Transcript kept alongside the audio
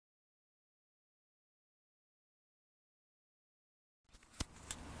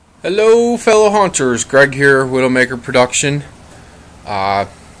Hello fellow hunters, Greg here, Widowmaker Production.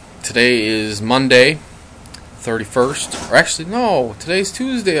 Today is Monday, 31st, or actually no, today's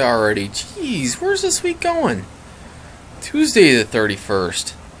Tuesday already. Jeez, where's this week going? Tuesday the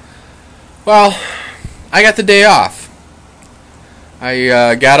 31st. Well, I got the day off.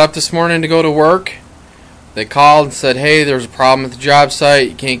 I got up this morning to go to work. They called and said, hey, there's a problem at the job site,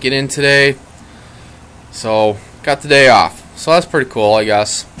 you can't get in today. So, got the day off. So that's pretty cool, I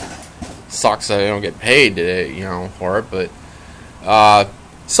guess. Sucks that I don't get paid today, for it, but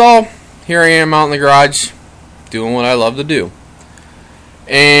so here I am out in the garage doing what I love to do.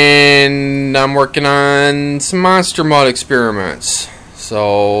 And I'm working on some monster mud experiments.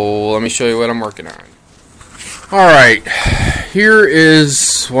 So let me show you what I'm working on. Alright, here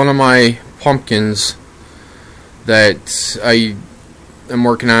is one of my pumpkins that I am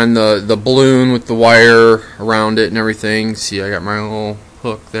working on, the balloon with the wire around it and everything. See, I got my little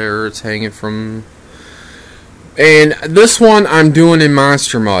hook there, it's hanging from, and this one I'm doing in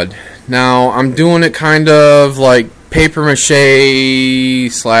monster mud. Now I'm doing it kind of like paper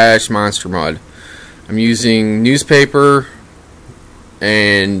mache slash monster mud. I'm using newspaper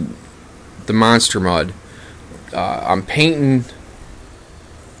and the monster mud. I'm painting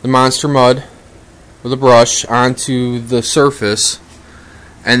the monster mud with a brush onto the surface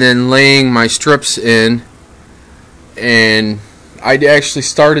and then laying my strips in, and I actually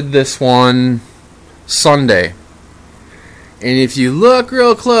started this one Sunday. And if you look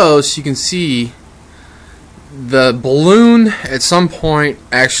real close, you can see the balloon at some point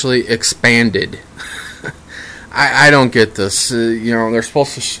actually expanded. I don't get this. They're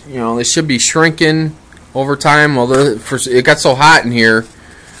supposed to, they should be shrinking over time. Well, it got so hot in here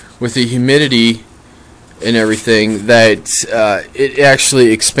with the humidity and everything that it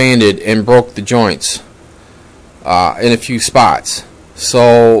actually expanded and broke the joints in a few spots.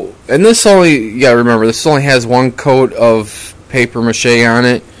 So, and this only, you gotta remember, this only has one coat of paper mache on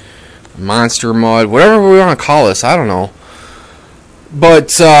it, monster mud, whatever we want to call this, I don't know.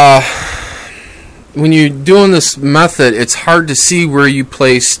 But when you're doing this method, it's hard to see where you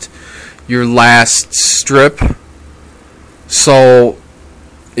placed your last strip. So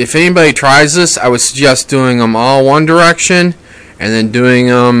if anybody tries this, I would suggest doing them all one direction and then doing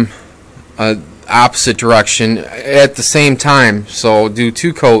them opposite direction at the same time. So do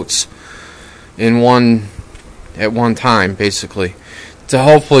two coats in one at one time, basically, to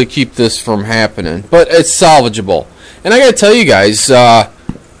hopefully keep this from happening. But it's salvageable. And I gotta tell you guys,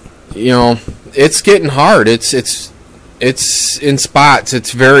 it's getting hard. It's in spots.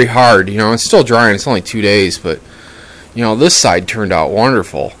 It's very hard. It's still drying. It's only 2 days, but this side turned out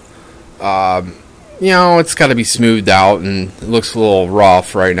wonderful. It's got to be smoothed out, and it looks a little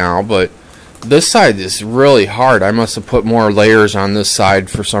rough right now, but this side is really hard. I must have put more layers on this side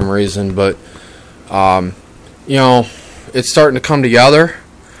for some reason, but it's starting to come together.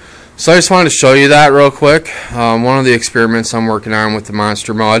 So I just wanted to show you that real quick. One of the experiments I'm working on with the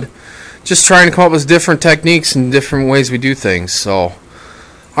monster mud. Just trying to come up with different techniques and different ways we do things. So,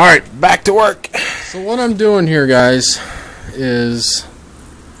 alright, back to work. So what I'm doing here, guys, is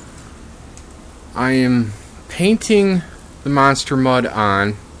I am painting the monster mud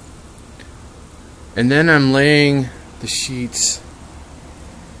on, and then I'm laying the sheets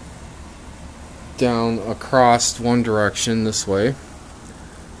down across one direction this way,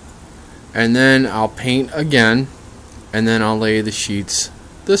 and then I'll paint again, and then I'll lay the sheets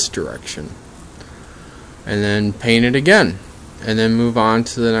this direction, and then paint it again, and then move on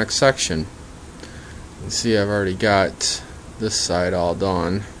to the next section. You see, I've already got this side all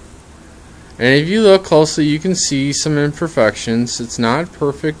done, and if you look closely, you can see some imperfections. It's not a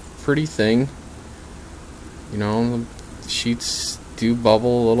perfect, pretty thing. The sheets do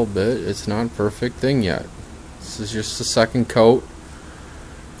bubble a little bit. It's not a perfect thing yet. This is just the second coat.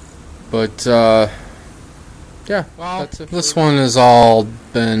 But, yeah, well, that's it. This one has all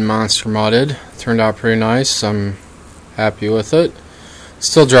been monster mudded. Turned out pretty nice. I'm happy with it.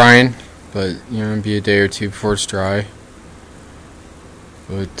 Still drying, but, it'll be a day or two before it's dry.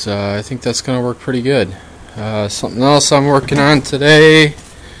 But, I think that's going to work pretty good. Something else I'm working on today,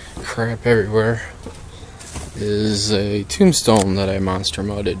 crap everywhere, is a tombstone that I monster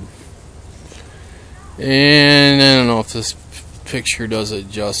mudded. And I don't know if this picture does it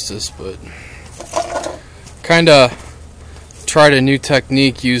justice, but kinda tried a new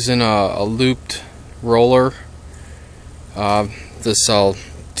technique using a looped roller. This I'll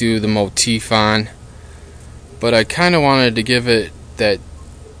do the motif on, but I kinda wanted to give it that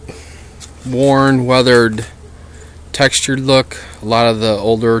worn, weathered, textured look a lot of the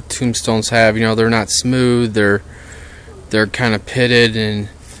older tombstones have. They're not smooth, they're kind of pitted, and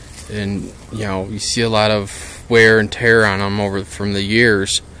and you know, you see a lot of wear and tear on them over from the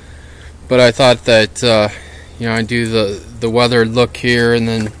years. But I thought that you know, I do the weathered look here, and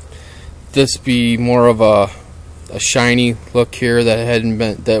then this be more of a shiny look here that hadn't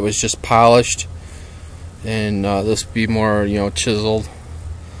been, that was just polished, and this be more, you know, chiseled.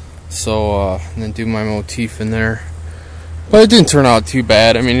 So and then do my motif in there. But it didn't turn out too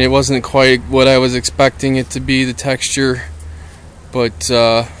bad. I mean, it wasn't quite what I was expecting it to be, the texture, but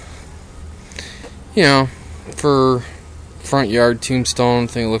you know, for front yard tombstone, I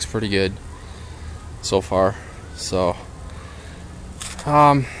think it looks pretty good so far. So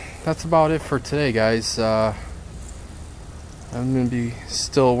that's about it for today, guys. I'm gonna be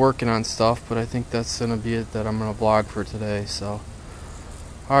still working on stuff, but I think that's gonna be it that I'm gonna vlog for today. So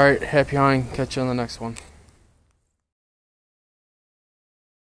alright, happy hunting, catch you on the next one.